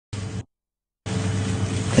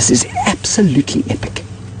This is absolutely epic.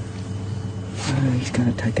 Oh, he's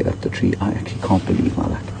going to take it up the tree. I actually can't believe my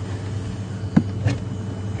luck.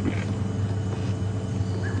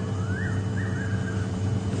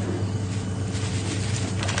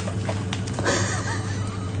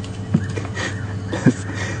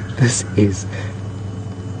 This is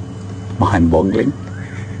mind-boggling.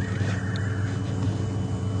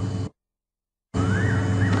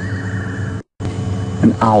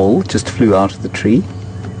 An owl just flew out of the tree.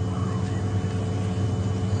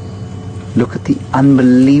 Look at the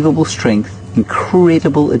unbelievable strength,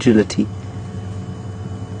 incredible agility.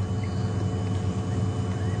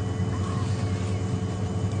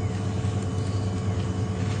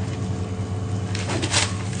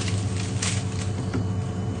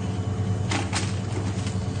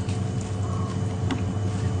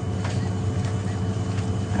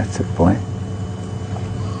 That's it, boy.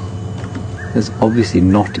 It's obviously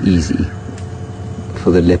not easy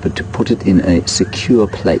for the leopard to put it in a secure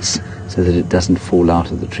place so that it doesn't fall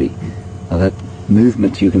out of the tree. Now that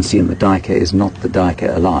movement you can see in the duiker is not the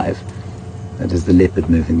duiker alive. That is the leopard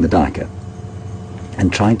moving the duiker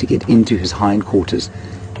and trying to get into his hindquarters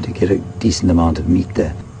to get a decent amount of meat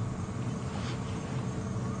there.